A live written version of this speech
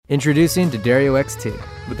Introducing D'Addario XT.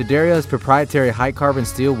 With D'Addario's proprietary high-carbon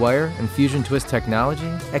steel wire and fusion twist technology,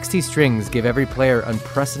 XT strings give every player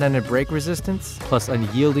unprecedented break resistance plus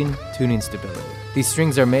unyielding tuning stability. These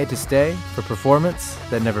strings are made to stay for performance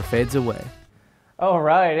that never fades away. All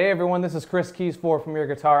right, hey everyone, this is Chris Keys from Your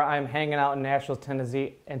Guitar. I'm hanging out in Nashville,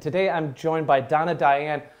 Tennessee, and today I'm joined by Donna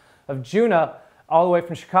Diane of Juna, all the way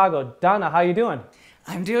from Chicago. Donna, how you doing?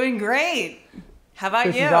 I'm doing great. How about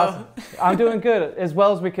you? This is awesome. I'm doing good, as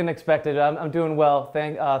well as we can expect it. I'm doing well.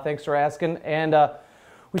 Thanks for asking. And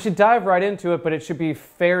we should dive right into it, but it should be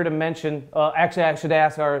fair to mention, actually I should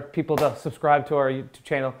ask our people to subscribe to our YouTube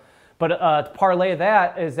channel. But to parlay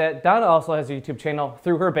that is that Donna also has a YouTube channel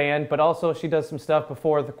through her band, but also she does some stuff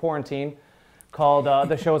before the quarantine called,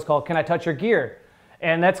 the show is called Can I Touch Your Gear?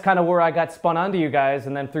 And that's kind of where I got spun onto you guys,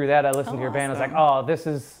 and then through that I listened to your band. I was like, oh, this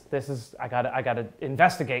is I gotta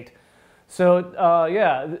investigate. So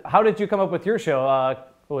yeah, how did you come up with your show?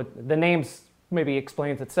 The name maybe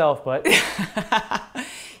explains itself, but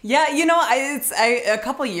yeah, you know, a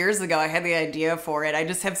couple years ago I had the idea for it. I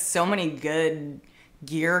just have so many good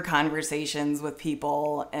gear conversations with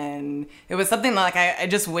people, and it was something like I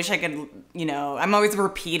just wish I could, you know, I'm always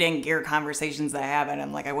repeating gear conversations that I have, and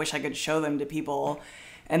I'm like, I wish I could show them to people.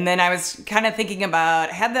 And then I was kind of thinking about,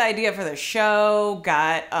 had the idea for the show,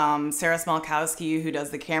 got Sarah Smolkowski, who does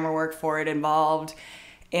the camera work for it, involved.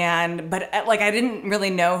 But I didn't really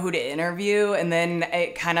know who to interview. And then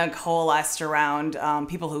it kind of coalesced around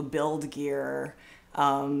people who build gear.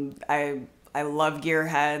 I love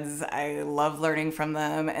gearheads. I love learning from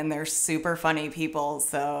them, and they're super funny people.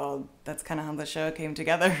 So that's kind of how the show came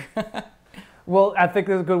together. Well, I think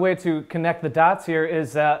there's a good way to connect the dots here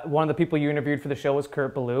is that one of the people you interviewed for the show was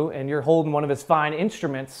Kurt Ballou, and you're holding one of his fine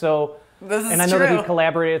instruments. So, and I know that he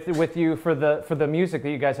collaborated with you for the music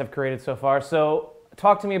that you guys have created so far. So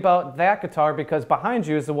talk to me about that guitar, because behind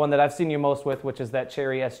you is the one that I've seen you most with, which is that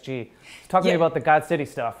Cherry SG. Talk to me about the God City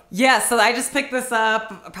stuff. Yeah, so I just picked this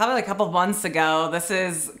up probably a couple of months ago. This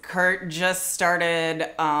is, Kurt just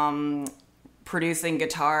started producing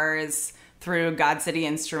guitars through God City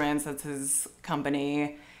Instruments, that's his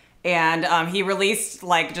company. And he released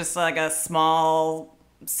just a small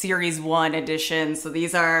Series 1 edition. So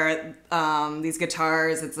these are these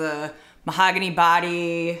guitars. It's a mahogany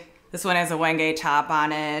body. This one has a Wenge top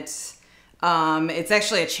on it. It's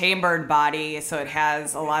actually a chambered body, so it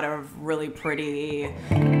has a lot of really pretty,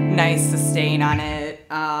 nice sustain on it.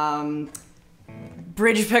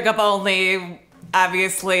 Bridge pickup only.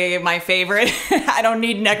 Obviously my favorite. I don't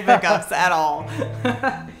need neck pickups at all.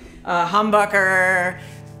 Humbucker,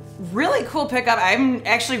 really cool pickup. I'm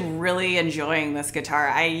actually really enjoying this guitar.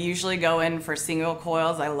 I usually go in for single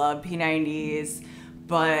coils. I love P90s,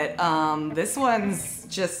 but this one's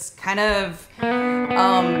just kind of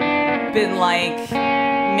been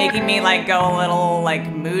making me go a little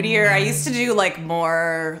moodier. I used to do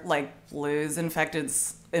more blues inflected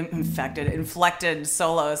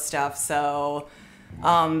solo stuff, so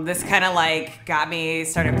this kind of got me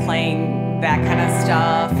started playing that kind of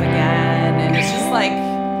stuff again, and it's just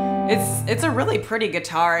it's a really pretty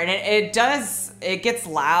guitar, and it gets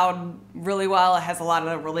loud really well. It has a lot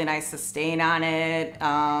of really nice sustain on it.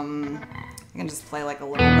 I can just play a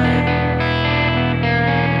little bit.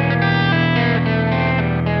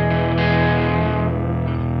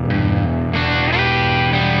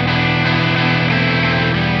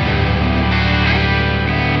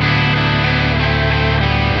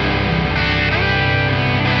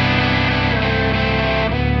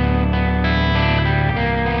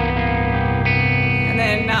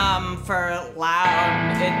 For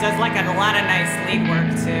loud, it does a lot of nice lead work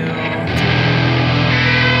too.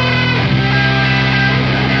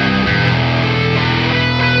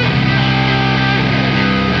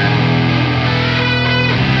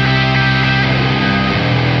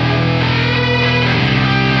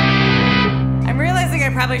 I'm realizing I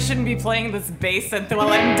probably shouldn't be playing this bass synth while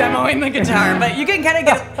I'm demoing the guitar, but you can kind of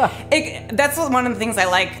get it. That's one of the things I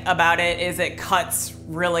like about it, is it cuts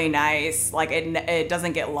really nice. It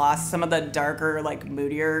doesn't get lost. Some of the darker,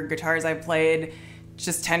 moodier guitars I've played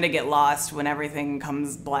just tend to get lost when everything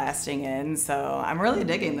comes blasting in. So I'm really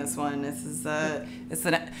digging this one. It's a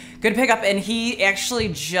good pickup, and he actually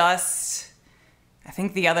just, I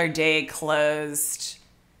think the other day, closed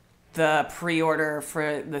the pre-order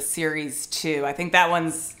for the Series 2. I think that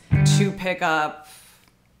one's 2 pickup.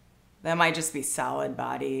 That might just be solid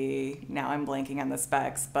body. Now I'm blanking on the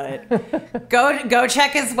specs, but go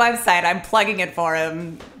check his website. I'm plugging it for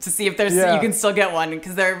him to see if there's you can still get one,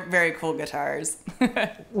 because they're very cool guitars.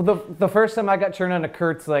 Well, the first time I got turned on to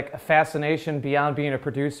Kurt's fascination beyond being a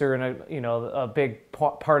producer and a big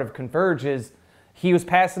part of Converge is he was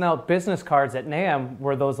passing out business cards at NAMM,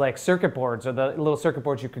 were those like circuit boards or the little circuit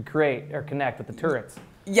boards you could create or connect with the turrets.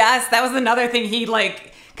 Yes, that was another thing he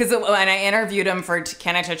like, because when I interviewed him for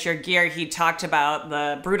Can I Touch Your Gear, he talked about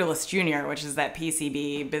the Brutalist Junior, which is that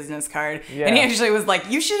PCB business card. Yeah. And he actually was like,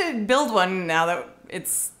 you should build one now that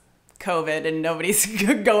it's COVID and nobody's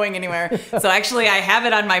going anywhere. So actually I have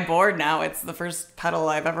it on my board now. It's the first pedal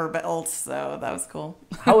I've ever built, so that was cool.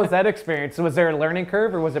 How was that experience? Was there a learning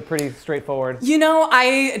curve or was it pretty straightforward? You know,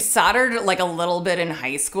 I soldered like a little bit in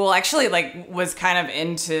high school. Actually, like was kind of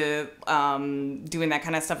into doing that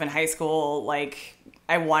kind of stuff in high school. Like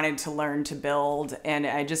I wanted to learn to build and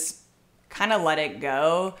I just kind of let it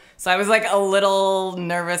go. So I was like a little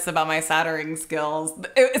nervous about my soldering skills.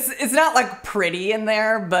 It's not like pretty in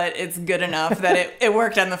there, but it's good enough that it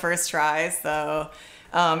worked on the first try. So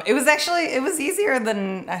it was easier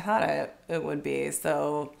than I thought it would be.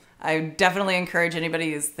 So I definitely encourage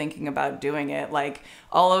anybody who's thinking about doing it. Like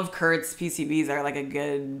all of Kurt's PCBs are like a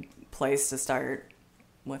good place to start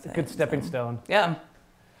with it. Good stepping stone. Yeah.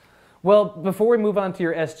 Well, before we move on to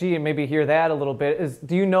your SG and maybe hear that a little bit,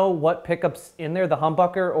 do you know what pickup's in there, the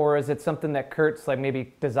humbucker, or is it something that Kurt's like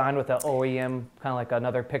maybe designed with an OEM, kind of like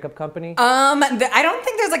another pickup company? I don't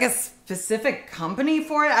think there's like a specific company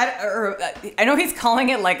for it. I know he's calling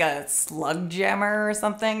it like a slug jammer or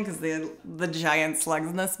something because the giant slugs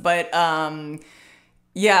in this, but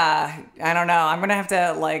yeah, I don't know. I'm gonna have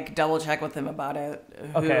to like double check with him about it.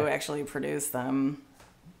 Who actually produced them?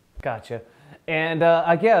 Gotcha. And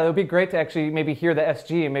yeah, it would be great to actually maybe hear the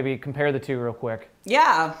SG and maybe compare the two real quick.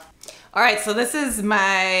 Yeah. All right, so this is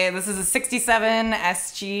a 67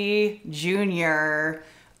 SG Junior.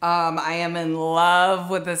 I am in love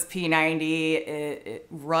with this P90. It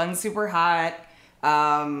runs super hot.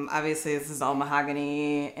 Obviously, this is all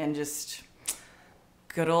mahogany and just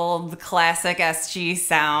good old classic SG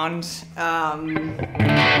sound.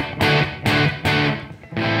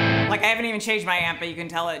 Like I haven't even changed my amp, but you can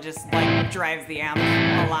tell it just like drives the amp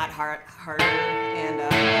a lot harder.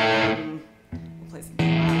 And play some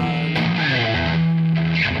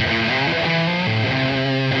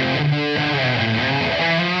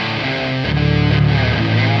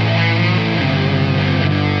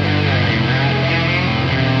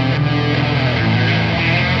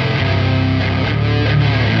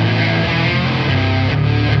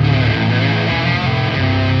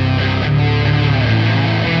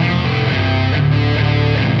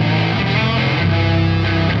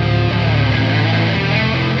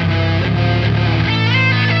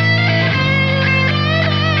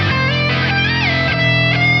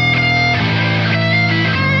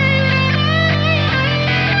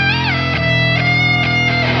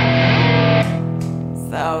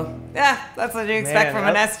That's what you expect from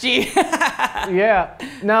an SG. Yeah.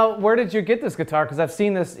 Now, where did you get this guitar? Because I've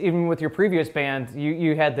seen this even with your previous band.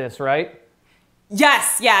 You had this, right?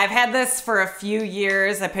 Yes. Yeah, I've had this for a few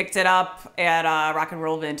years. I picked it up at Rock and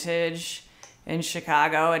Roll Vintage in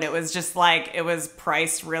Chicago, and it was just like, it was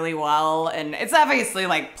priced really well. And it's obviously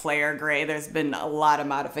like player grade. There's been a lot of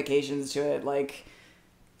modifications to it. Like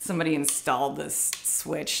somebody installed this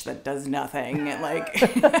switch that does nothing, like,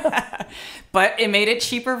 but it made it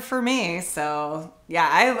cheaper for me. So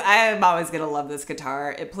yeah, I'm always gonna love this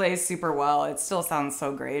guitar. It plays super well. It still sounds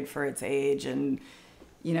so great for its age, and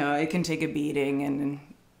you know, it can take a beating and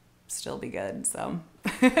still be good. So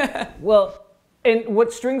well, and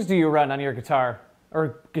what strings do you run on your guitar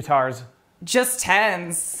or guitars? Just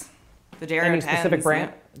tens. The Dario Any 10s. specific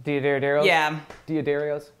brand? Diodarios? Yeah.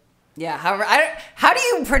 Diodarios? Yeah, however, how do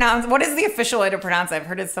you pronounce, what is the official way to pronounce it? I've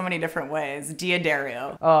heard it so many different ways.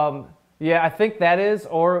 Diodario. Yeah, I think that is,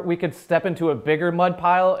 or we could step into a bigger mud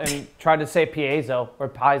pile and try to say piezo or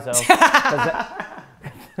piezo.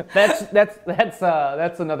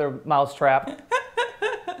 That's another mouse trap.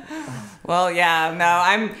 Well, yeah,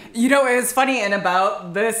 no, you know, it was funny, and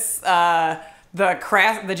about this, the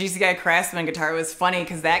GCI Craftsman guitar was funny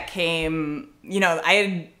because that came, you know, I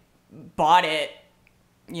had bought it,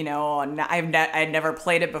 you know, I'd never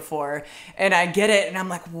played it before, and I get it, and I'm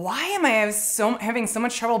like, why am I having so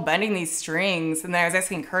much trouble bending these strings? And then I was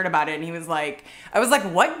asking Kurt about it, and he was like, I was like,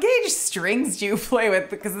 what gauge strings do you play with?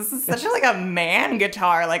 Because this is such like a man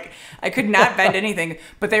guitar. Like, I could not bend anything,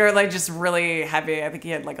 but they were like just really heavy. I think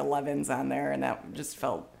he had like 11s on there, and that just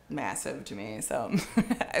felt massive to me. So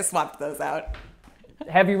I swapped those out.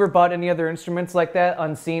 Have you ever bought any other instruments like that,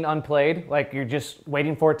 unseen, unplayed? Like you're just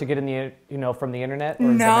waiting for it to get in the, you know, from the internet? Or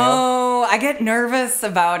no, I get nervous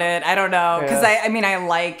about it. I don't know, because Yeah. I mean, I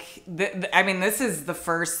like, I mean, this is the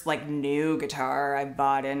first like new guitar I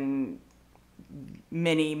bought in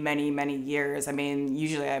many, many, many years. I mean,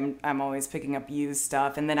 usually I'm always picking up used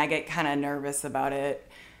stuff, and then I get kind of nervous about it.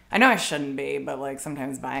 I know I shouldn't be, but like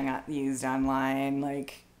sometimes buying used online,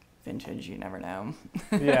 like vintage, you never know.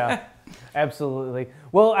 Yeah, absolutely.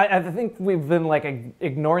 Well, I think we've been like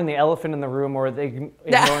ignoring the elephant in the room, or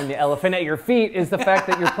ignoring the elephant at your feet, is the fact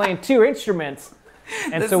that you're playing two instruments.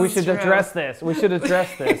 And so we should address this. We should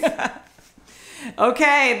address this. Yeah.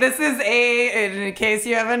 Okay, this is in case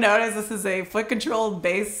you haven't noticed, this is a foot-controlled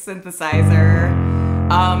bass synthesizer.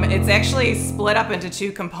 It's actually split up into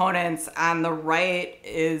two components. On the right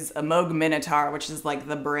is a Moog Minotaur, which is like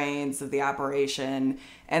the brains of the operation.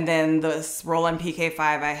 And then this Roland PK5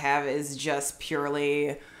 I have is just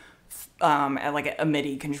purely like a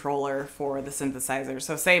MIDI controller for the synthesizer.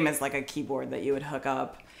 So same as like a keyboard that you would hook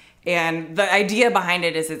up. And the idea behind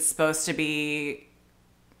it is it's supposed to be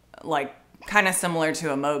like kind of similar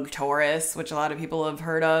to a Moog Taurus, which a lot of people have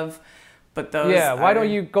heard of. But those why don't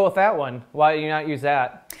you go with that one? Why do you not use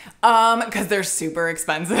that? Because they're super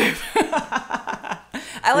expensive.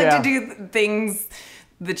 I like to do things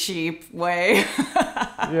the cheap way.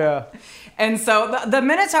 Yeah. And so the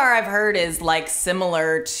Minotaur I've heard is like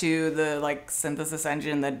similar to the like synthesis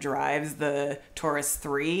engine that drives the Taurus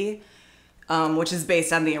 3. Which is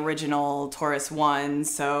based on the original Taurus 1.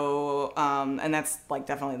 So, and that's like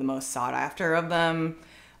definitely the most sought after of them.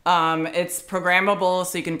 It's programmable,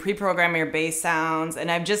 so you can pre-program your bass sounds.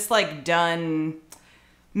 And I've just like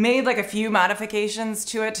made like a few modifications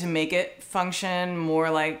to it to make it function more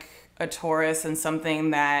like a Taurus and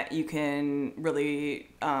something that you can really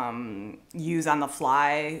use on the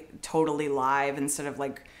fly, totally live, instead of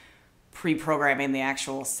like pre-programming the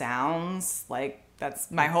actual sounds. Like,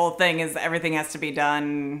 that's my whole thing, is everything has to be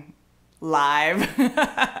done live.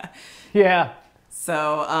 Yeah.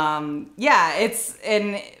 So,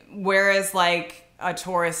 whereas like a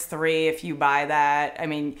Taurus 3, if you buy that, I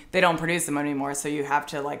mean, they don't produce them anymore, so you have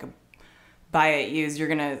to like buy it used. You're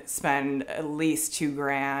going to spend at least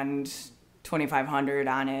 $2,000,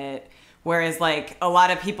 $2,500 on it. Whereas like a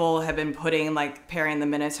lot of people have been pairing the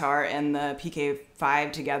Minotaur and the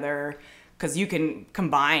PK5 together, because you can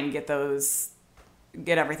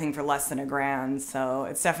get everything for less than $1,000. So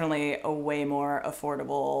it's definitely a way more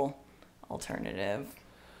affordable alternative.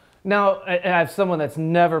 Now, I have someone that's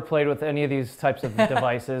never played with any of these types of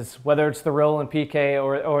devices, whether it's the Roland PK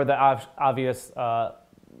or the obvious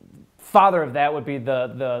father of that would be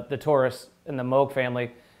the Taurus in the Moog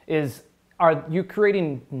family. Are you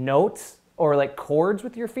creating notes or like chords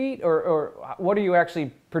with your feet, or what are you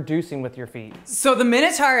actually producing with your feet? So the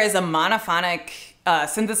Minotaur is a monophonic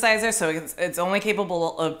synthesizer, so it's only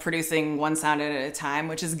capable of producing one sound at a time,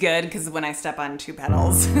 which is good, because when I step on two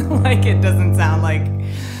pedals, like it doesn't sound like,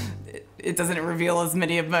 it doesn't reveal as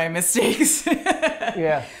many of my mistakes.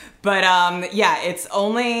 Yeah. But it's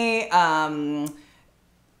only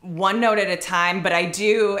one note at a time, but I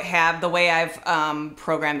do have, the way I've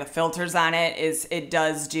programmed the filters on it is it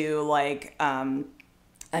does do like an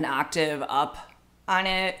octave up on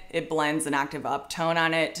it. It blends an octave up tone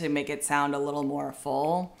on it to make it sound a little more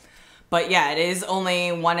full. But yeah, it is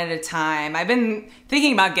only one at a time. I've been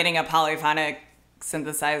thinking about getting a polyphonic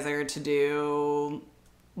synthesizer to do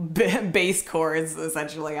bass chords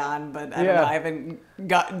essentially on, but I don't know, I haven't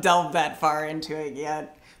delved that far into it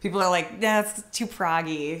yet. People are like, that's too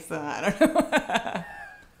proggy, so I don't know.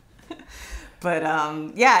 But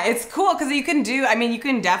it's cool because you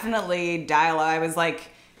can definitely dial out. I was like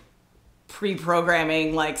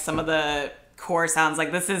pre-programming like some of the core sounds.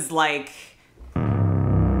 Like this is like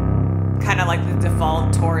kind of like the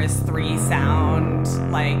default Taurus 3 sound.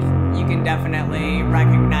 Like you can definitely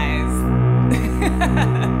recognize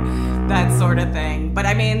that sort of thing. But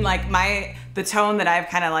I mean, like the tone that I've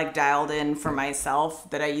kind of like dialed in for myself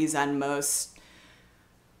that I use on most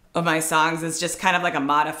of my songs is just kind of like a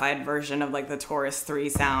modified version of like the Taurus 3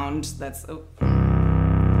 sound. So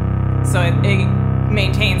it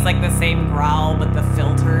maintains like the same growl, but the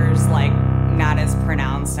filters like not as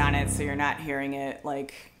pronounced on it, so you're not hearing it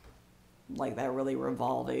like that really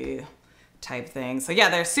revolvy type thing. So yeah,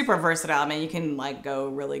 they're super versatile. I mean, you can like go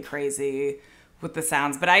really crazy with the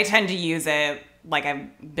sounds, but I tend to use it like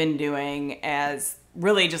I've been doing as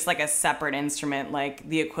really just like a separate instrument, like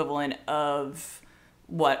the equivalent of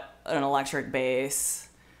what an electric bass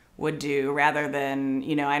would do, rather than,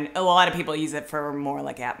 a lot of people use it for more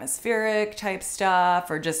like atmospheric type stuff,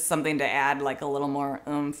 or just something to add like a little more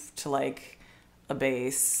oomph to like a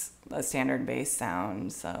standard bass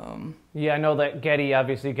sound. So yeah, I know that Geddy,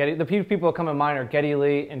 the people that come to mind are Geddy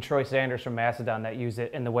Lee and Troy Sanders from Mastodon that use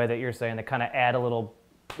it in the way that you're saying, to kind of add a little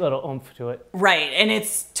oomph to it. Right, and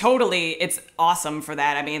it's awesome for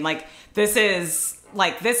that. I mean, like this is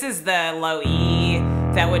like this is the low E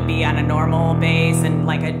that would be on a normal bass, and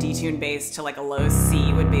like a detuned bass to like a low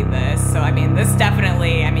C would be this. So I mean, this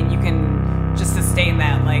definitely, I mean, you can just sustain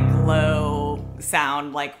that like low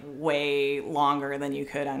sound like way longer than you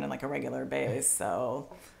could on like a regular bass. So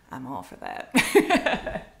I'm all for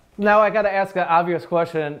that. Now I got to ask an obvious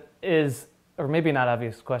question is, or maybe not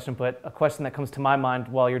obvious question, but a question that comes to my mind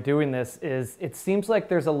while you're doing this is, it seems like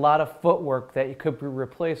there's a lot of footwork that you could be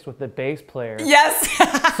replaced with the bass player. Yes.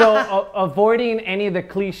 So avoiding any of the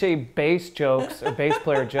cliche bass jokes or bass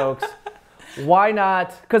player jokes, why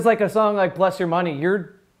not? Because like a song like Bless Your Money,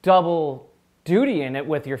 you're double duty in it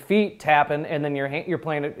with your feet tapping, and then you're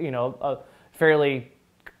playing a fairly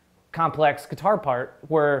complex guitar part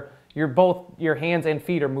where your hands and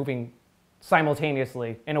feet are moving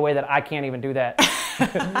simultaneously in a way that I can't even do that.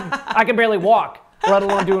 I can barely walk, let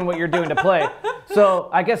alone doing what you're doing to play. So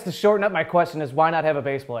I guess to shorten up my question is, why not have a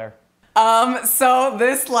bass player? So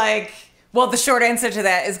this the short answer to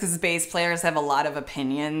that is because bass players have a lot of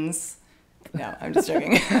opinions. No, I'm just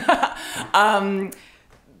joking.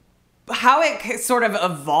 How it sort of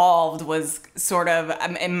evolved was sort of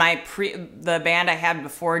in the band I had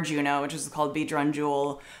before Juno, which was called Beat Run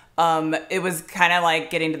Jewel. It was kind of like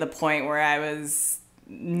getting to the point where I was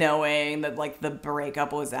knowing that like the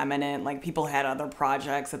breakup was imminent, like people had other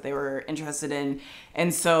projects that they were interested in.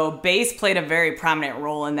 And so bass played a very prominent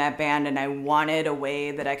role in that band, and I wanted a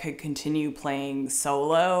way that I could continue playing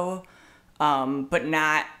solo, but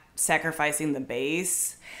not sacrificing the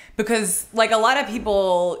bass. Because like a lot of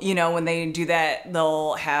people, when they do that,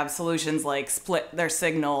 they'll have solutions like split their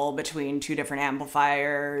signal between two different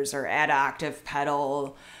amplifiers or add octave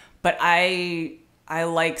pedal. But I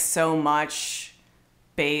like so much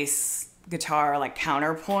bass guitar, like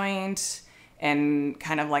counterpoint, and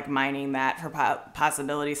kind of like mining that for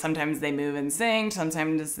possibilities. Sometimes they move in sync,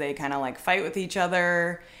 sometimes they kind of like fight with each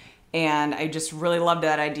other. And I just really loved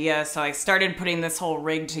that idea. So I started putting this whole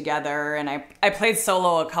rig together, and I played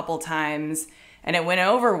solo a couple times, and it went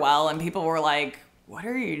over well, and people were like, what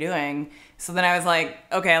are you doing? So then I was like,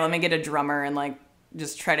 okay, let me get a drummer and like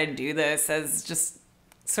just try to do this as just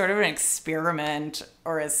sort of an experiment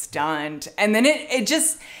or a stunt. And then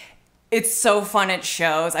it's so fun at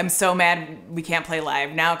shows. I'm so mad we can't play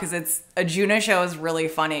live now, because a Juno show is really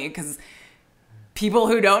funny, because people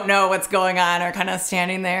who don't know what's going on are kind of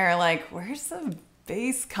standing there like, where's the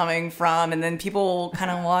bass coming from? And then people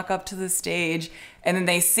kind of walk up to the stage, and then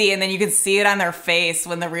and then you can see it on their face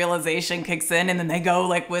when the realization kicks in, and then they go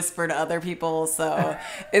like whisper to other people. So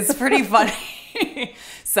it's pretty funny.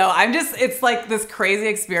 So it's like this crazy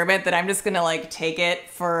experiment that I'm just going to like take it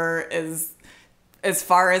for as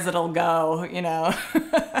far as it'll go,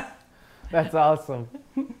 That's awesome.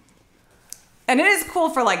 And it is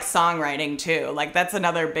cool for like songwriting too. Like that's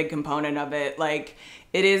another big component of it. Like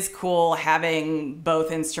it is cool having both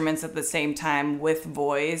instruments at the same time with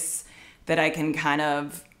voice, that I can kind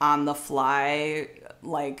of on the fly,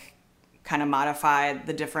 like kind of modify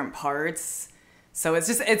the different parts. So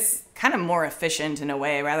it's kind of more efficient in a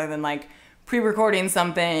way, rather than like pre-recording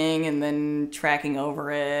something and then tracking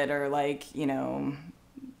over it, or like,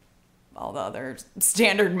 all the other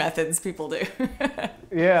standard methods people do.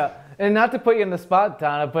 Yeah, and not to put you in the spot,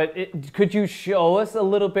 Donna, but could you show us a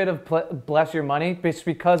little bit of Bless Your Money, just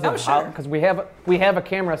because of sure. because we have a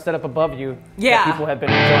camera set up above you Yeah. that people have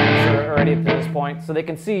been enjoying, I'm sure, already to this point, so they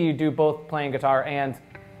can see you do both playing guitar and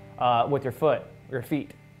with your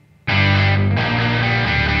feet.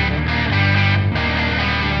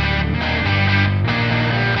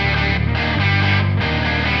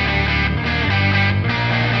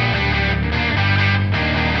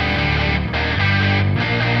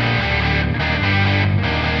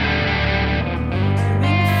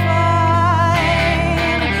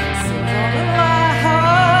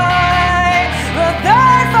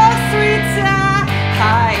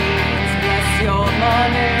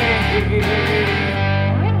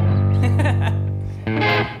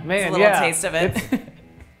 Man, a little taste of it.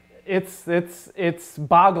 It's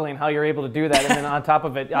boggling how you're able to do that, and then on top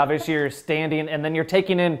of it, obviously you're standing, and then you're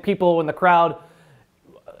taking in people in the crowd,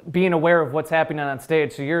 being aware of what's happening on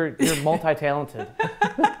stage. So you're multi-talented.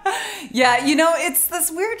 Yeah, it's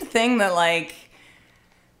this weird thing that like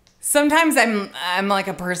sometimes I'm like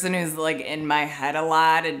a person who's like in my head a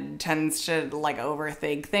lot and tends to like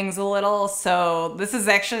overthink things a little. So this is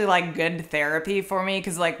actually like good therapy for me,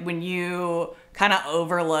 because like when you kind of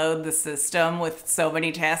overload the system with so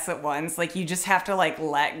many tasks at once, like you just have to like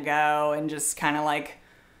let go and just kind of like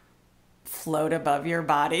float above your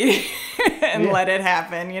body and let it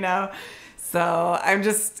happen, So I'm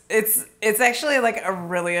just, it's actually like a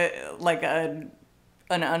really like a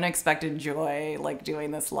an unexpected joy, like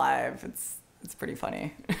doing this live. It's pretty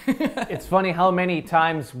funny. It's funny how many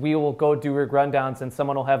times we will go do rig rundowns and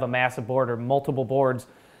someone will have a massive board or multiple boards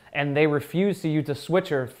and they refuse to use a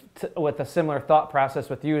switcher with a similar thought process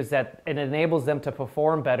with you, is that it enables them to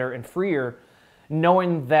perform better and freer,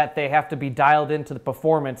 knowing that they have to be dialed into the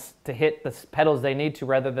performance to hit the pedals they need to,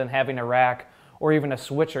 rather than having a rack or even a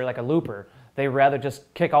switcher like a looper. They rather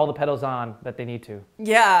just kick all the pedals on that they need to.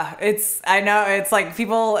 Yeah, I know, it's like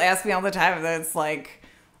people ask me all the time that it's like,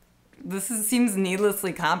 seems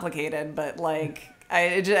needlessly complicated, but like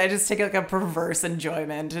I just take like a perverse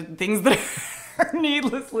enjoyment in things that are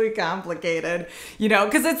needlessly complicated, you know,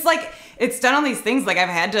 because it's like it's done on these things. Like I've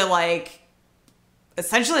had to like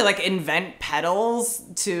essentially like invent pedals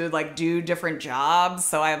to like do different jobs.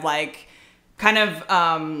 So I've like kind of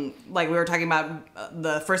like we were talking about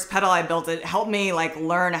the first pedal I built. It helped me like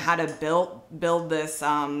learn how to build this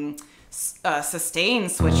sustain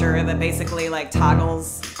switcher that basically like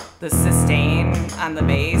toggles the sustain on the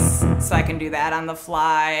bass, so I can do that on the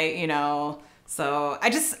fly, you know. So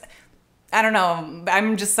I don't know,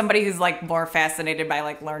 I'm just somebody who's like more fascinated by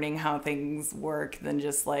like learning how things work than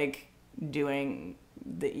just like doing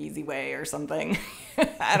the easy way or something.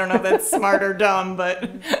 I don't know if that's smart or dumb, but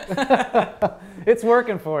it's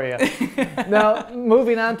working for you. Now,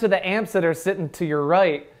 moving on to the amps that are sitting to your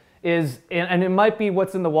right, and it might be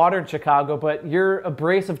what's in the water in Chicago, but your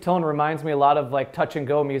abrasive tone reminds me a lot of like touch and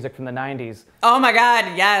go music from the 90s. Oh my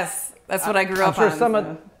God, yes. That's what I grew up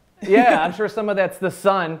on. Yeah, I'm sure some of that's the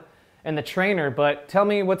Sun and the Trainer, but tell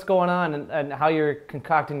me what's going on and how you're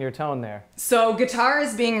concocting your tone there. So guitar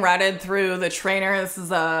is being routed through the Trainer. This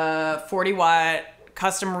is a 40-watt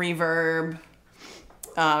custom reverb.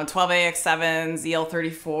 12AX7s,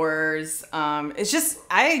 EL34s. It's just,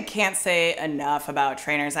 I can't say enough about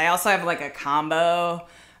Trainers. I also have like a combo.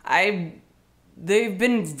 They've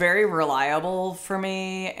been very reliable for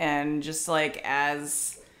me, and just like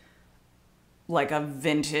as like a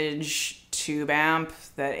vintage tube amp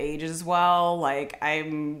that ages well, like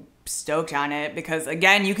I'm stoked on it because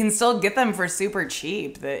again, you can still get them for super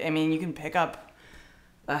cheap. I mean, you can pick up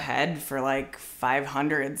a head for like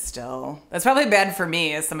 500 still. That's probably bad for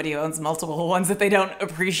me as somebody who owns multiple ones that they don't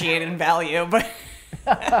appreciate and value, but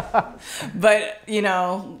but you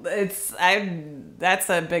know, that's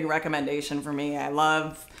a big recommendation for me. I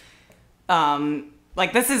love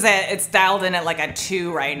like it's dialed in at like a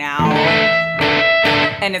 2 right now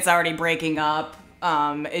and it's already breaking up.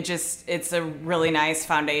 It's a really nice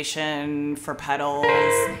foundation for pedals.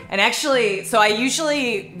 And actually, so I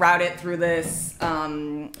usually route it through this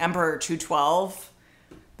Emperor 212.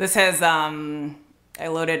 This has, I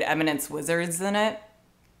loaded Eminence Wizards in it,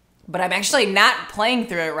 but I'm actually not playing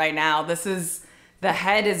through it right now. The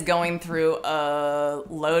head is going through a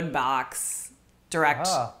load box direct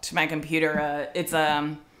to my computer. It's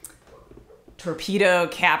a Torpedo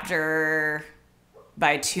Captor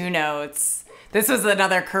by 2 Notes. This was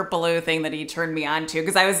another Kurt Ballou thing that he turned me on to,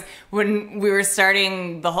 because when we were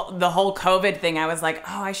starting the whole COVID thing, I was like,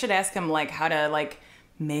 oh, I should ask him like how to like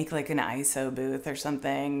make like an ISO booth or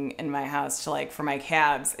something in my house to like for my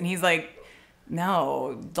cabs, and he's like,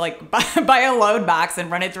 no, like buy a load box and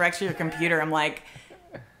run it direct to your computer. I'm like,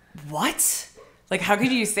 what? Like, how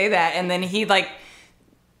could you say that? And then he like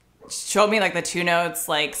showed me like the 2 Notes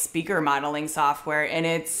like speaker modeling software, and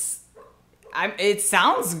it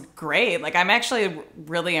sounds great. Like, I'm actually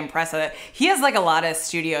really impressed with it. He has like a lot of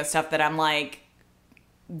studio stuff that I'm like,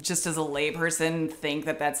 just as a layperson, think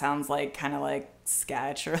that sounds like kind of like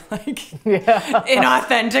sketch or like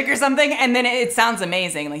inauthentic or something. And then it sounds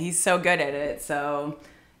amazing. Like, he's so good at it. So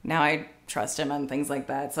now I trust him on things like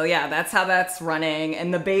that. So yeah, that's how that's running.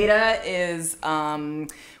 And the beta is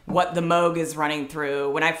what the Moog is running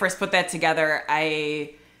through. When I first put that together,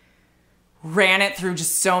 I ran it through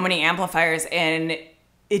just so many amplifiers, and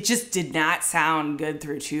it just did not sound good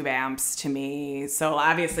through tube amps to me. So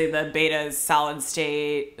obviously the beta is solid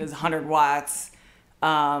state, is 100 watts.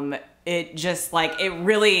 It just like, it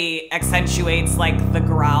really accentuates like the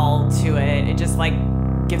growl to it. It just like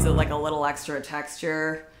gives it like a little extra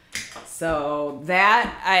texture. So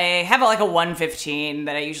that, I have like a 115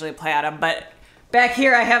 that I usually play out of, but back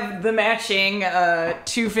here I have the matching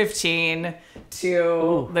 215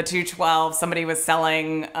 to the 212. Somebody was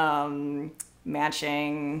selling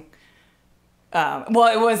matching, well,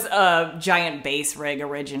 it was a giant bass rig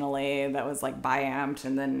originally that was like bi-amped,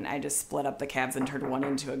 and then I just split up the cabs and turned one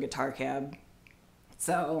into a guitar cab.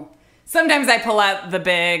 So sometimes I pull out the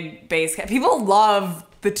big bass cab. People love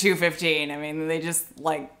the 215. I mean, they just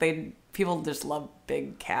like, people just love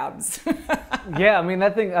big cabs. Yeah, I mean,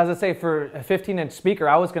 that thing, as I say, for a 15-inch speaker,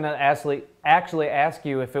 I was going to actually ask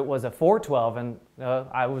you if it was a 412, and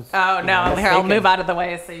I was. Oh, no. Here, mistaken. I'll move out of the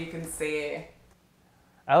way so you can see.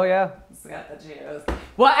 Oh, yeah. It's got the geos.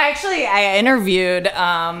 Well, actually, I interviewed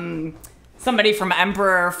somebody from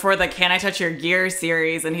Emperor for the Can I Touch Your Gear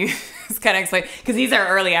series, and he was kind of explaining, because these are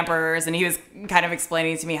early Emperors, and he was kind of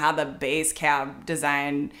explaining to me how the bass cab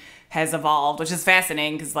design has evolved, which is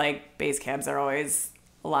fascinating, because like bass cabs are always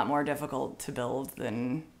a lot more difficult to build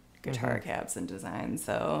than guitar cabs and design.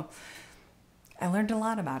 So I learned a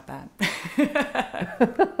lot about that.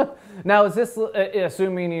 Now, is this,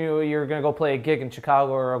 assuming you're going to go play a gig in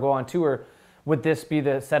Chicago or go on tour, would this be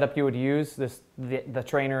the setup you would use, the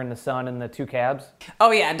trainer and the Sun and the two cabs?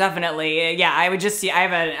 Oh yeah, definitely. Yeah, I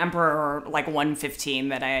have an Emperor like 115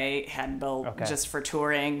 that I had built just for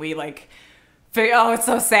touring. We like, it's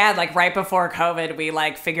so sad. Like right before COVID, we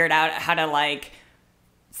like figured out how to like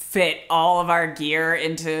fit all of our gear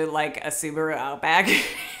into like a Subaru Outback.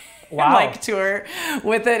 Wow. Like tour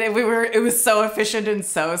with it. It was so efficient and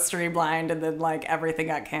so streamlined, and then like everything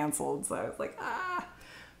got canceled. So I was like,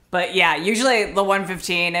 But yeah, usually the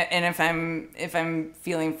 115, and if I'm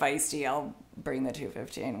feeling feisty, I'll bring the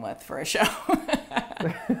 215 with for a show.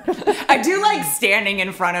 I do like standing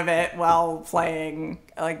in front of it while playing,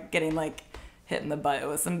 like getting like hit in the butt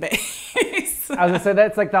with some bass. I was gonna say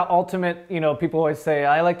that's like the ultimate. People always say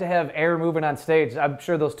I like to have air moving on stage. I'm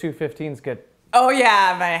sure those 215s get. Oh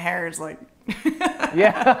yeah, my hair is like.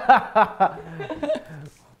 Yeah.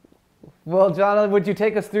 Well, Jonathan, would you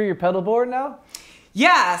take us through your pedal board now?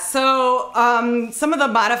 Yeah, so some of the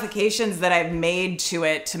modifications that I've made to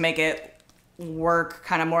it to make it work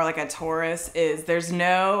kind of more like a Taurus is there's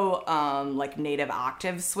no like native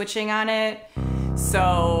octave switching on it.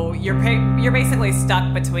 So you're basically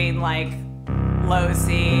stuck between like low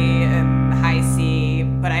C and high C,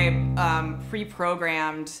 but I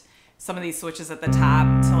pre-programmed some of these switches at the top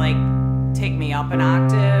to like take me up an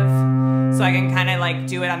octave, so I can kind of like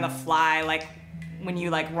do it on the fly, like when you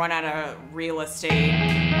like run out of real estate.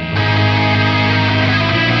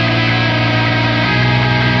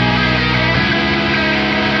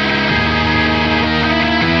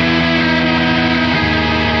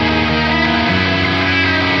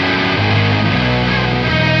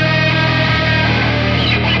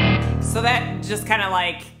 So that just kind of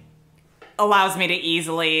like allows me to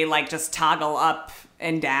easily like just toggle up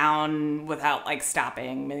and down without like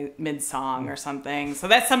stopping mid-song or something. So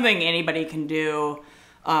that's something anybody can do,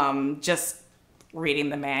 just reading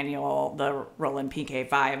the manual, the Roland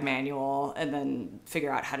PK5 manual, and then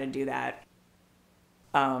figure out how to do that.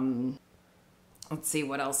 Let's see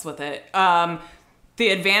what else with it. The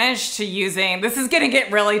advantage to using, this is gonna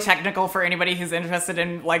get really technical for anybody who's interested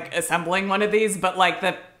in like assembling one of these, but like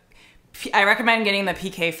I recommend getting the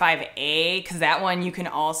PK5A, because that one you can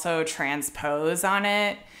also transpose on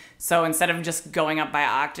it. So instead of just going up by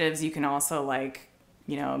octaves, you can also like,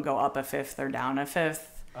 go up a fifth or down a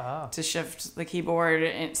fifth to shift the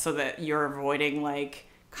keyboard, so that you're avoiding like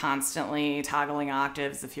constantly toggling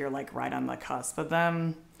octaves if you're like right on the cusp of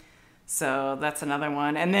them. So that's another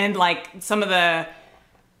one. And then like some of the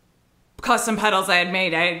custom pedals I had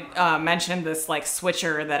made, I mentioned this like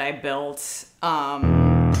switcher that I built,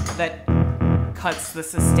 that cuts the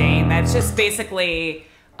sustain. That's just basically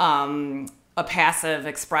a passive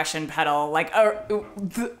expression pedal. Like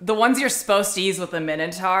the ones you're supposed to use with the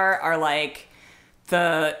Minotaur are like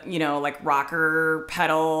the like rocker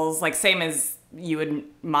pedals, like same as you would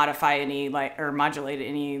modify any like or modulate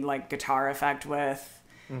any like guitar effect with.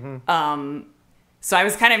 So I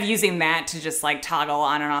was kind of using that to just like toggle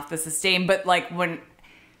on and off the sustain. But like when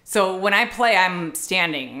I play, I'm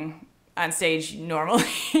standing on stage normally,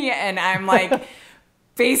 and I'm like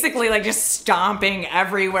basically like just stomping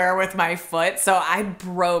everywhere with my foot. So I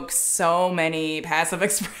broke so many passive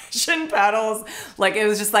expression pedals. Like it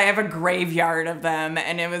was just like I have a graveyard of them,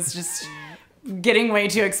 and it was just getting way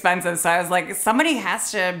too expensive. So I was like, somebody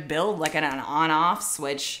has to build like an on-off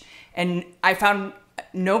switch. And I found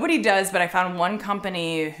nobody does, but I found one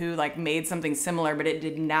company who like made something similar, but it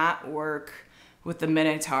did not work with the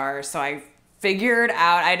Minotaur. So I figured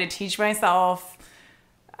out, I had to teach myself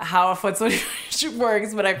how a foot switch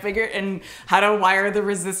works, but I figured and how to wire the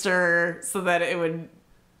resistor so that it would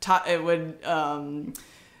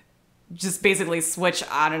just basically switch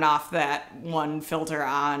on and off that one filter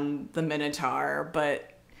on the Minotaur.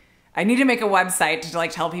 But I need to make a website to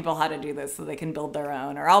like tell people how to do this so they can build their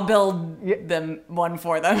own, or I'll build them one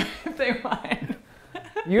for them if they want.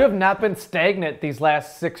 You have not been stagnant these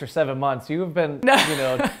last 6 or 7 months. You have been,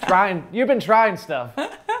 trying. You've been trying stuff.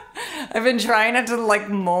 I've been trying not to like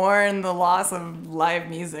mourn the loss of live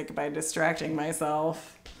music by distracting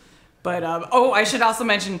myself. But I should also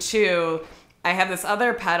mention too, I have this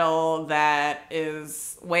other pedal that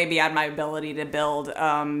is way beyond my ability to build.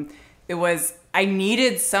 I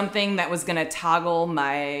needed something that was gonna toggle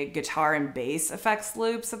my guitar and bass effects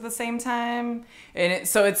loops at the same time. And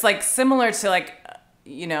so it's like similar to like,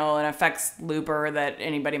 an effects looper that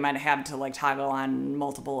anybody might have to like toggle on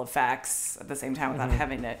multiple effects at the same time without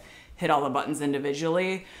having to hit all the buttons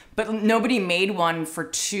individually. But nobody made one for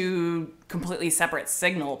two completely separate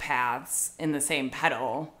signal paths in the same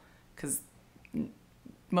pedal, because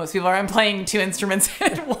most people aren't playing two instruments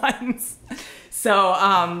at once. So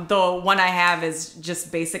the one I have is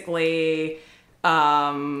just basically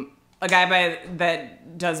a guy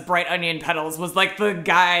that does Bright Onion pedals was like the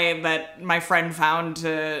guy that my friend found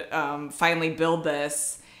to finally build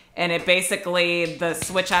this. And it basically, the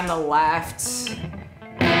switch on the left is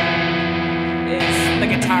the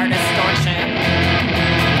guitar distortion.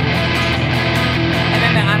 And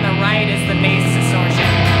then on the right is the bass distortion.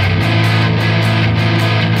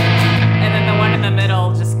 And then the one in the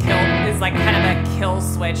middle is like kind of a kill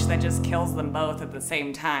switch that just kills them both at the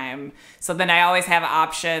same time. So then I always have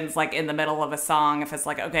options like in the middle of a song if it's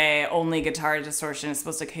like, okay, only guitar distortion is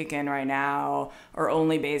supposed to kick in right now, or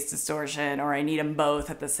only bass distortion, or I need them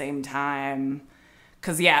both at the same time.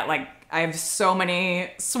 Cause yeah, like I have so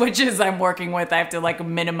many switches I'm working with, I have to like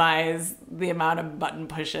minimize the amount of button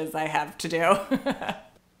pushes I have to do.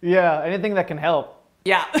 Yeah, anything that can help.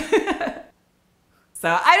 Yeah. So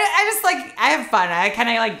I just like, I have fun. I kind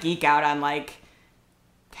of like geek out on like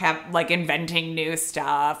inventing new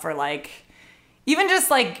stuff, or like even just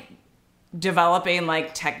like developing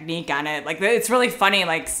like technique on it. Like it's really funny,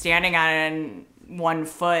 like standing on one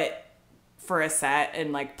foot for a set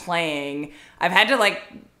and like playing. I've had to like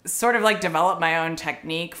sort of like develop my own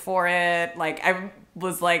technique for it. Like I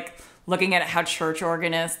was like looking at how church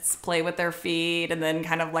organists play with their feet and then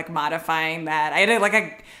kind of like modifying that. I had like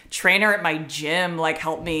a trainer at my gym like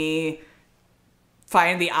help me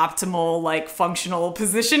find the optimal like functional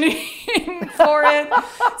positioning for it.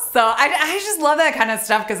 So I just love that kind of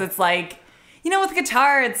stuff, because it's like, with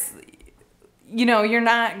guitar, it's, you're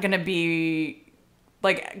not gonna be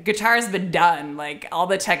like, guitar's been done. Like all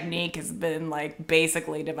the technique has been like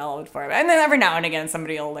basically developed for it. And then every now and again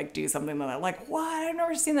somebody will like do something that I'm like, what? I've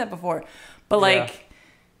never seen that before. But like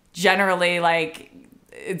generally like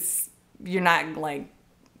you're not like,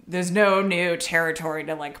 there's no new territory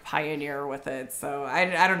to like pioneer with it. So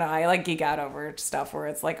I don't know. I like geek out over stuff where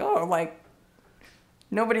it's like, oh, like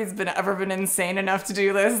nobody's ever been insane enough to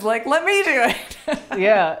do this. Like, let me do it.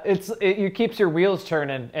 Yeah, it keeps your wheels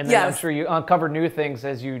turning, and then I'm sure you uncover new things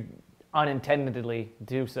as you unintendedly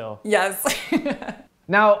do so. Yes.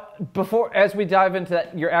 Now, as we dive into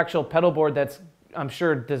your actual pedal board that's, I'm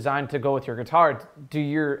sure, designed to go with your guitar, do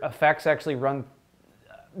your effects actually run,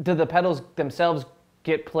 do the pedals themselves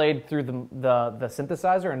get played through the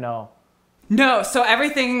synthesizer, or no? No, so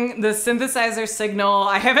everything, the synthesizer signal,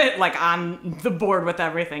 I have it like on the board with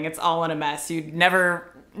everything. It's all in a mess. You'd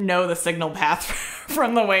never know the signal path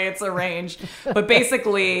from the way it's arranged. But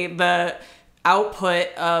basically, the output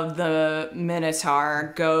of the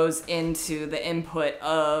Minotaur goes into the input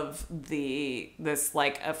of this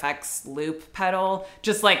like effects loop pedal,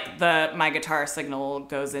 just like my guitar signal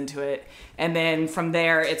goes into it. And then from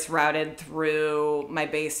there, it's routed through my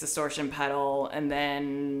bass distortion pedal and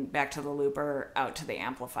then back to the looper out to the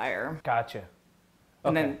amplifier. Gotcha. Okay.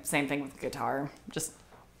 And then same thing with guitar, just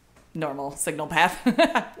normal signal path.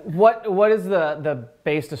 What is the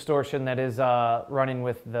bass distortion that is running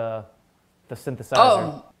with the synthesizer?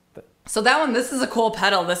 Oh, so that one, this is a cool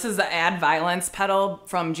pedal. This is the Add Violence pedal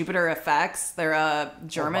from Jupiter Effects. They're a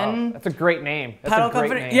German. Oh, wow. That's a great name. That's pedal a great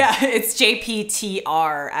company. Name. Yeah, it's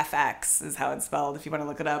JPTRFX is how it's spelled if you want to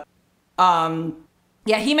look it up.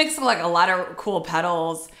 Yeah, he makes like a lot of cool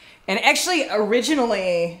pedals. And actually,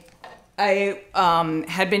 originally, I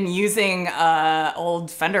had been using an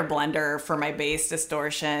old Fender Blender for my bass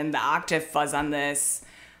distortion. The octave fuzz on this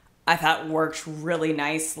I thought worked really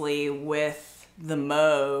nicely with the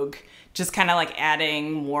Moog, just kind of like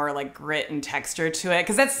adding more like grit and texture to it,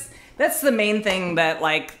 because that's the main thing that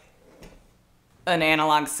like an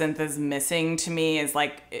analog synth is missing to me, is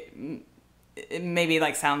like it maybe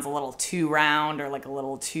like sounds a little too round or like a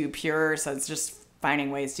little too pure, so it's just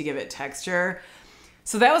finding ways to give it texture.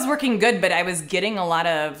 So that was working good, but I was getting a lot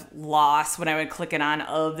of loss when I would click it on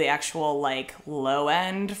of the actual like low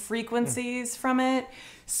end frequencies from it.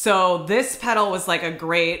 So this pedal was like a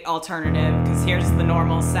great alternative, because here's the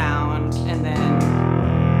normal sound, and then,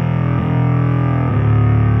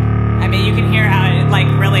 I mean, you can hear how it like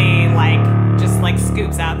really like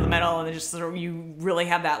just sort of, you really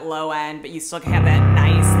have that low end, but you still have that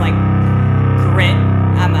nice like grit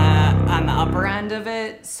on the upper end of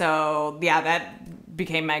it. So yeah, that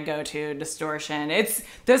became my go-to distortion.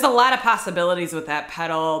 There's a lot of possibilities with that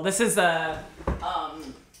pedal. This is a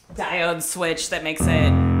diode switch that makes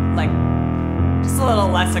it like just a little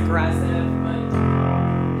less aggressive, but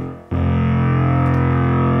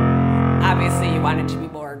obviously you want it to be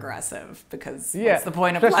more aggressive because what's the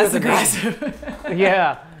point of less aggressive?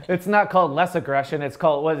 Yeah, it's not called less aggression. It's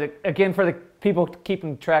called, what is it? Again, for the people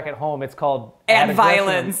keeping track at home, it's called add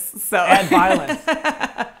violence. So add violence.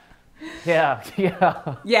 Yeah.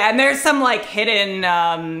 Yeah, and there's some like hidden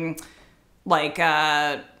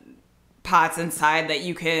pots inside that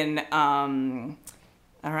you can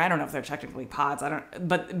I don't know if they're technically pods.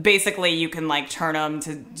 But basically you can like turn them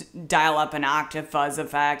to dial up an octave fuzz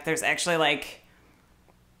effect. There's actually like,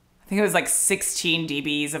 I think it was like 16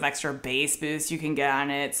 dBs of extra bass boost you can get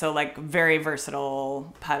on it. So like very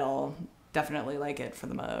versatile pedal. Definitely like it for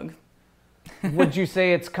the Moog. Would you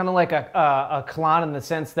say it's kind of like a Klon in the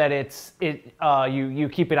sense that you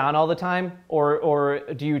keep it on all the time, or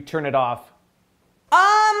do you turn it off?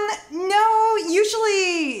 No,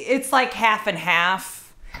 usually it's like half and half.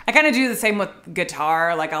 I kind of do the same with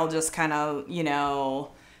guitar. Like I'll just kind of,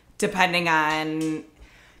 depending on,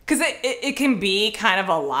 because it can be kind of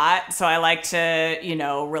a lot. So I like to,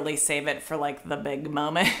 really save it for like the big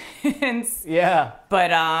moments. Yeah.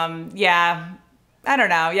 But yeah, I don't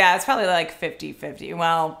know. Yeah, it's probably like 50-50.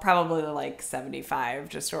 Well, probably like 75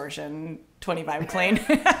 distortion, 25 clean.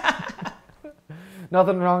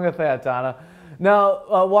 Nothing wrong with that, Donna.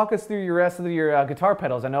 Now, walk us through your rest of your guitar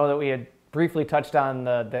pedals. I know that we had briefly touched on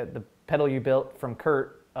the pedal you built from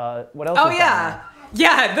Kurt. What else? Oh, yeah.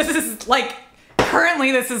 Yeah, this is like,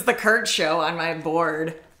 currently this is the Kurt show on my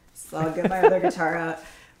board. So I'll get my other guitar out.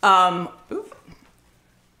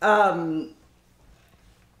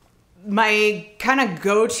 My kind of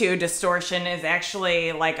go-to distortion is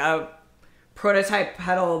actually like a prototype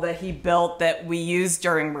pedal that he built that we used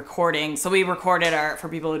during recording. So we recorded for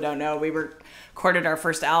people who don't know, we recorded our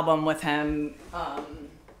first album with him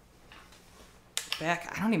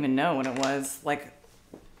back, I don't even know when it was, like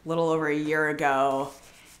a little over a year ago.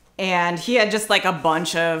 And he had just like a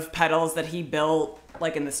bunch of pedals that he built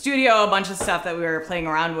like in the studio, a bunch of stuff that we were playing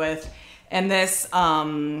around with. And this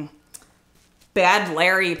Bad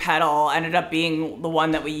Larry pedal ended up being the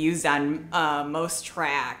one that we used on most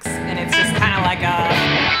tracks. And it's just kind of like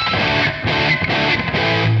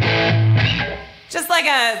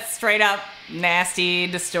a straight up nasty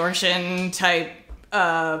distortion type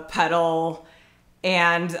pedal.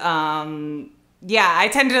 And yeah, I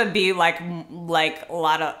tend to be like a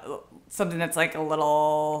lot of something that's like a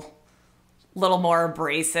little more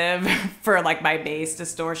abrasive for like my bass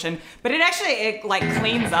distortion, but it like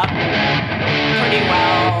cleans up pretty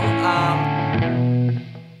well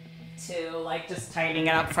to like just tightening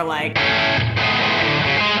it up for like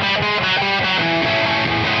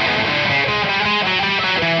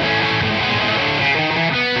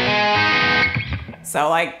so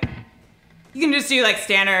like you can just do like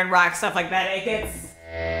standard rock stuff like that. It gets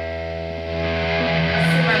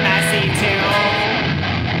super messy too.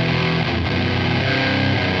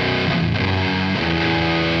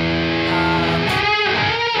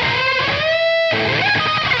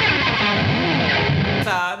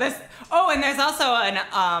 And there's also an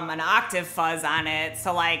octave fuzz on it,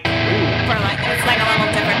 so like it's like a little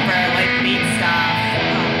different for like beat stuff.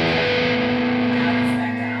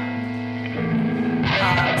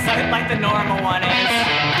 So like the normal one is,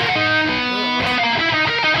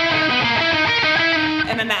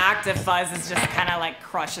 and then the octave fuzz is just kind of like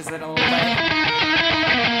crushes it a little bit.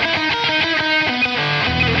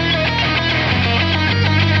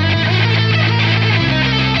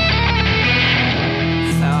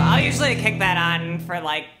 Usually kick that on for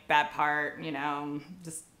like that part,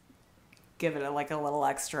 just give it a little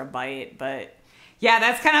extra bite. But yeah,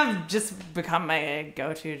 that's kind of just become my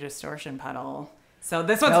go-to distortion pedal. So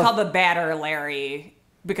this one's called the Badder Larry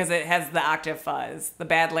because it has the octave fuzz. The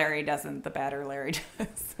Bad Larry doesn't. The Badder Larry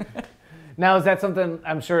does. Now, is that something,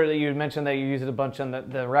 I'm sure that you mentioned that you use it a bunch on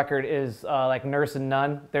the record, is like Nurse and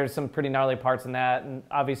Nun. There's some pretty gnarly parts in that, and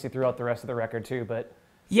obviously throughout the rest of the record too, but...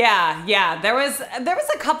 Yeah. There was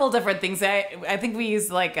a couple different things. I think we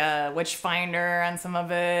used like a Witchfinder on some of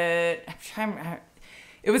it.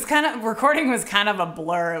 It was recording was kind of a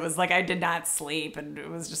blur. It was like I did not sleep, and it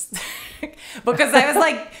was just because I was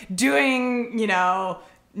like doing,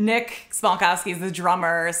 Nick Smolkowski's the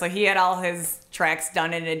drummer, so he had all his tracks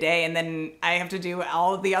done in a day, and then I have to do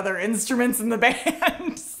all of the other instruments in the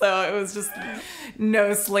band. So it was just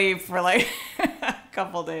no sleep for like a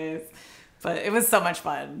couple days. But it was so much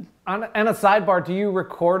fun. On a sidebar, do you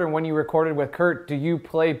record, and when you recorded with Kurt, do you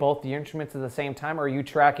play both the instruments at the same time, or are you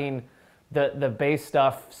tracking the bass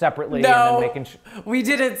stuff separately? No, and then we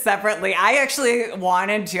did it separately. I actually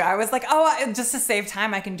wanted to. I was like, oh, just to save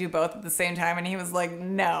time, I can do both at the same time. And he was like,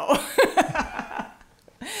 no.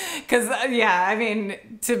 Because, yeah, I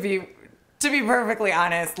mean, to be perfectly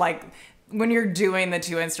honest, like, when you're doing the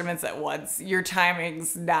two instruments at once, your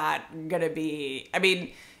timing's not going to be, I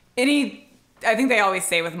mean, I think they always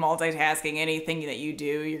say with multitasking, anything that you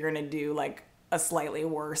do, you're going to do, like, a slightly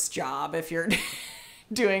worse job if you're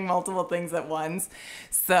doing multiple things at once.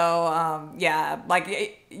 So, yeah,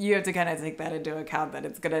 like, you have to kind of take that into account, that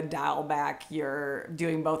it's going to dial back your,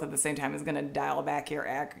 doing both at the same time is going to dial back your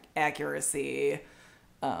accuracy,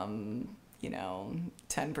 10%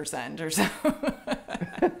 or so.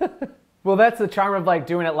 Well, that's the charm of like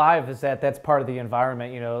doing it live, is that that's part of the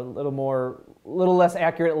environment, a little less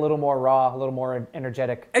accurate, a little more raw, a little more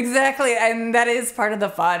energetic. Exactly, and that is part of the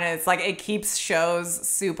fun. It's like it keeps shows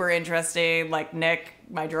super interesting. Like Nick,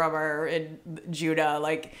 my drummer in Judah,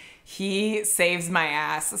 like he saves my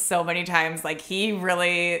ass so many times. Like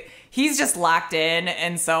he's just locked in,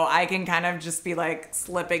 and so I can kind of just be like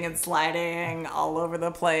slipping and sliding all over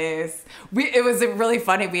the place. It was really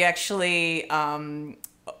funny. We actually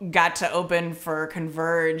got to open for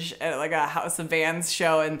Converge at like a House of Bands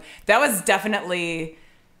show, and that was definitely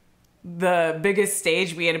the biggest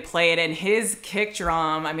stage we had played. And his kick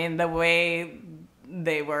drum, I mean, the way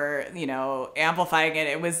they were, amplifying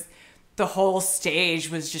it was, the whole stage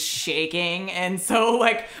was just shaking. And so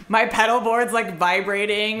like my pedal board's like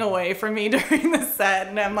vibrating away from me during the set,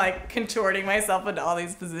 and I'm like contorting myself into all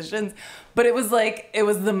these positions. But it was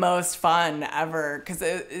the most fun ever, because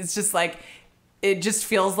it's just like, it just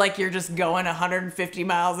feels like you're just going 150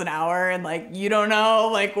 miles an hour, and like you don't know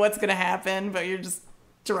like what's gonna happen, but you're just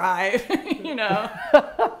drive,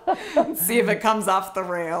 see if it comes off the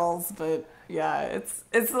rails. But yeah, it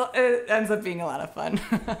ends up being a lot of fun.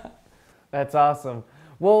 That's awesome.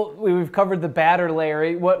 Well, we've covered the batter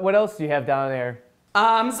layer. What else do you have down there?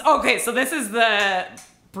 Okay, so this is the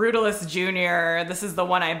Brutalist Junior. This is the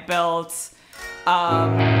one I built.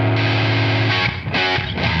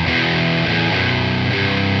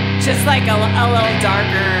 Just like a little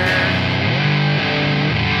darker.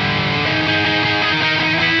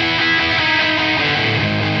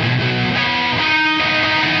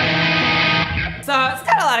 So it's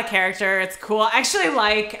got a lot of character. It's cool. Actually,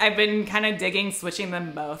 I've been kind of digging switching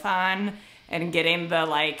them both on and getting the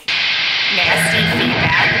like nasty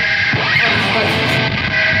feedback.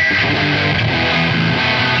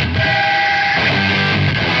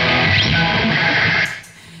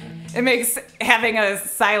 It makes having a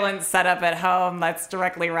silent setup at home that's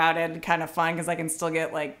directly routed kind of fun, because I can still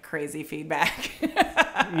get like crazy feedback.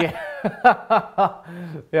 Yeah.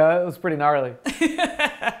 Yeah, it was pretty gnarly.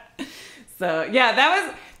 So yeah,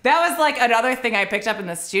 that was like another thing I picked up in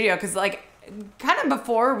the studio, because like kind of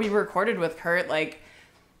before we recorded with Kurt, like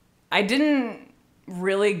I didn't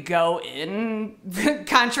really go in,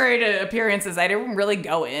 contrary to appearances, I didn't really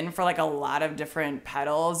go in for like a lot of different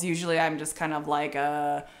pedals. Usually I'm just kind of like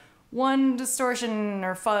one distortion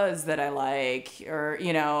or fuzz that I like, or,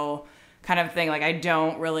 kind of thing. Like I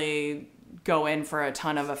don't really go in for a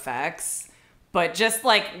ton of effects, but just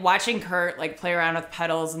like watching Kurt like play around with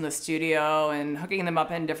pedals in the studio and hooking them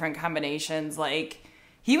up in different combinations, like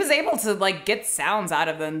he was able to like get sounds out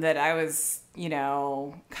of them that I was,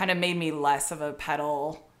 kind of made me less of a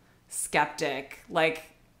pedal skeptic. Like,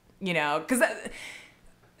 because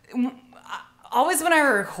always when I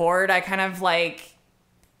record, I kind of like,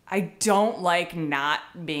 I don't like not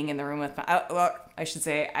being in the room with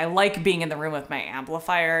I like being in the room with my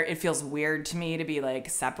amplifier. It feels weird to me to be like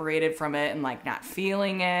separated from it and like not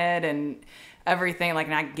feeling it and everything, like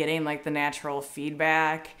not getting like the natural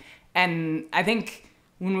feedback. And I think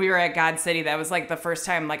when we were at God City, that was like the first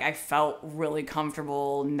time like I felt really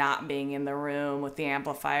comfortable not being in the room with the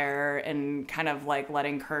amplifier and kind of like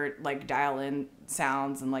letting Kurt like dial in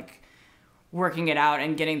sounds and like working it out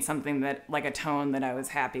and getting something that like a tone that I was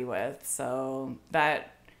happy with. So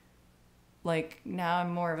that like now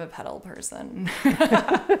I'm more of a pedal person.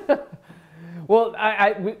 Well,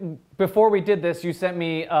 before we did this, you sent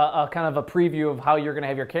me a kind of a preview of how you're going to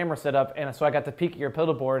have your camera set up, and so I got to peek at your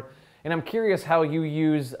pedal board, and I'm curious how you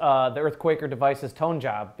use the Earthquaker Devices Tone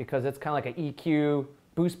Job, because it's kind of like an EQ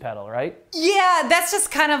boost pedal, right? Yeah, that's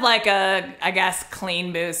just kind of like a, I guess,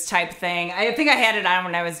 clean boost type thing. I think I had it on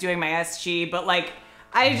when I was doing my SG, but like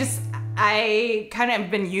I kind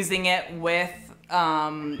of been using it with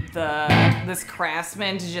this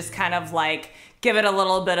Craftsman to just kind of like give it a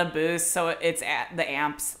little bit of boost, so it's at the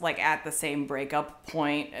amps like at the same breakup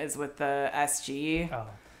point as with the SG,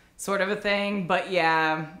 sort of a thing. But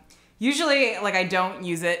yeah, usually like I don't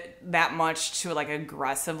use it that much to like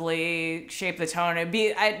aggressively shape the tone.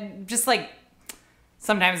 I just like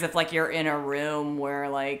sometimes if like you're in a room where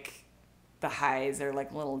like the highs are like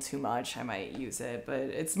a little too much, I might use it, but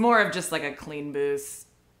it's more of just like a clean boost,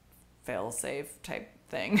 fail-safe type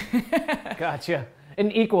thing. Gotcha.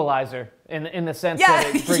 An equalizer in the sense that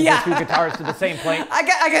it brings the two guitars to the same plane.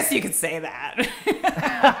 I guess you could say that.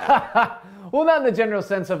 Well, not in the general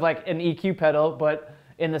sense of like an EQ pedal, but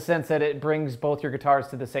in the sense that it brings both your guitars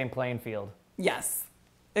to the same playing field. Yes,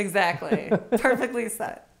 exactly. Perfectly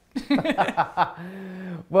said.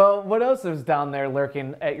 Well, what else is down there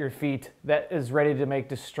lurking at your feet that is ready to make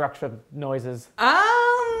destructive noises?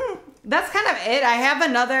 That's kind of it. I have a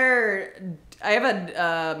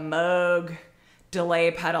Moog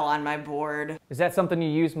delay pedal on my board. Is that something you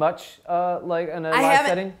use much, like in a live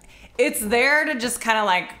setting? It's there to just kind of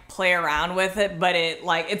like play around with it, but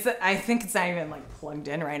I think it's not even like plugged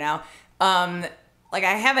in right now. Like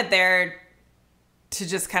I have it there to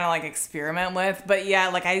just kind of like experiment with, but yeah,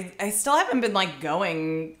 like I still haven't been like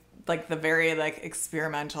going like the very like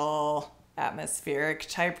experimental atmospheric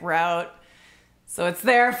type route. So it's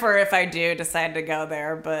there for if I do decide to go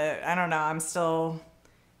there, but I don't know, I'm still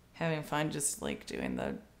having fun just like doing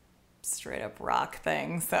the straight up rock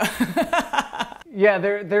thing. So yeah,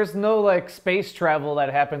 there's no like space travel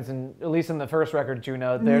that happens at least in the first record,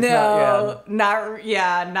 Juno.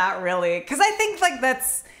 Not really. Cause I think like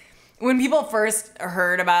that's when people first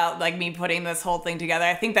heard about like me putting this whole thing together,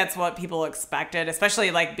 I think that's what people expected,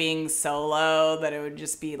 especially like being solo, that it would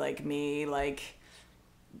just be like me like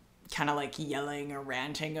kind of like yelling or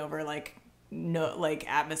ranting over like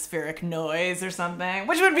atmospheric noise or something,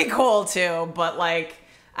 which would be cool too, but like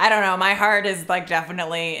I don't know, my heart is like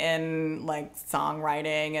definitely in like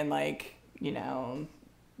songwriting and like, you know,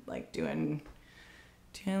 like doing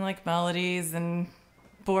like melodies and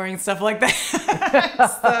boring stuff like that.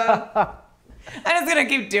 So I'm just gonna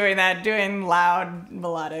keep doing that, doing loud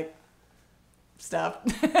melodic stuff.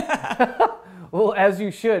 Well, as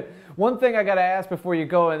you should. One thing I gotta ask before you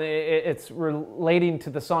go, and it's relating to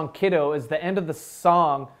the song Kiddo, is the end of the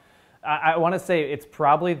song. I want to say it's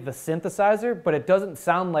probably the synthesizer, but it doesn't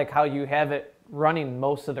sound like how you have it running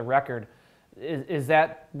most of the record. Is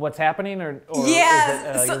that what's happening, or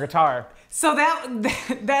yeah, is it your guitar? So that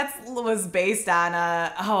was based on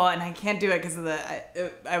and I can't do it because of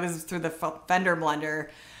I was through the Fender Blender.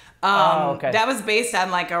 Okay. That was based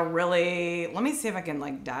on like a really, let me see if I can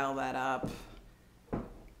like dial that up.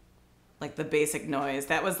 Like the basic noise.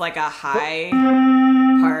 That was like a high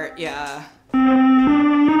part, yeah.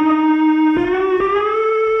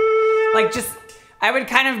 Like just, I would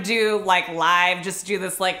kind of do like live, just do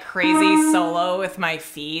this like crazy solo with my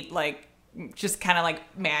feet, like just kind of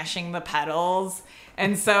like mashing the pedals.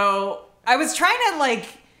 And so I was trying to like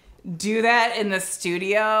do that in the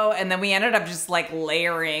studio, and then we ended up just like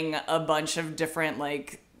layering a bunch of different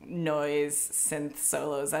like noise synth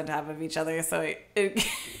solos on top of each other. So it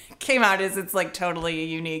came out as it's like totally a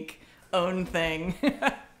unique own thing.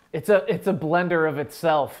 It's a blender of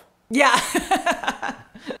itself. Yeah.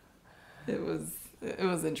 It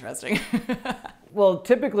was interesting. Well,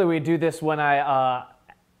 typically we do this when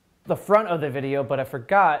the front of the video, but I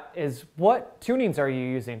forgot, is what tunings are you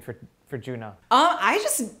using for Juno? I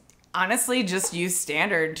just honestly just use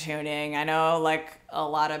standard tuning. I know like a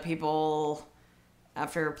lot of people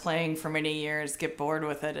after playing for many years get bored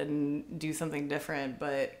with it and do something different,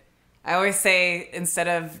 but I always say instead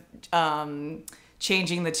of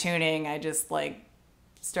changing the tuning, I just like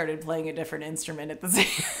started playing a different instrument at the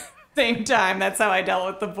same time. That's how I dealt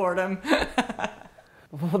with the boredom.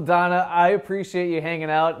 Well, Donna, I appreciate you hanging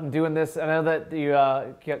out and doing this. I know that you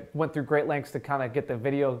went through great lengths to kind of get the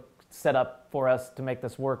video set up for us to make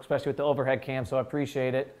this work, especially with the overhead cam, so I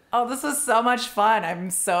appreciate it. Oh, this was so much fun. I'm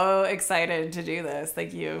so excited to do this.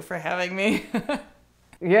 Thank you for having me.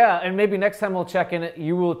 Yeah, and maybe next time we'll check in,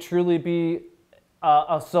 you will truly be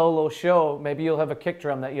a solo show. Maybe you'll have a kick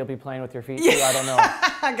drum that you'll be playing with your feet too. I don't know.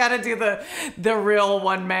 I gotta do the real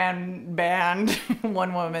one-man band,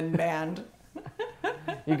 one-woman band.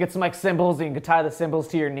 You get some like cymbals, and you can tie the cymbals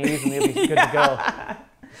to your knees, and you'll be good to go.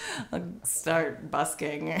 I'll start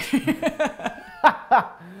busking.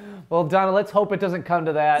 Well, Donna, let's hope it doesn't come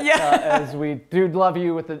to that. Yeah. As we do love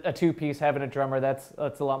you with a two-piece, having a drummer, that's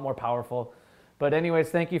a lot more powerful. But anyways,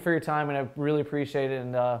 thank you for your time, and I really appreciate it,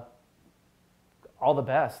 and all the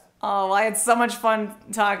best. Oh, I had so much fun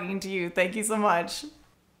talking to you. Thank you so much.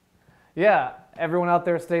 Yeah, everyone out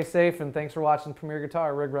there stay safe, and thanks for watching Premier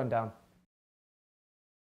Guitar Rig Rundown.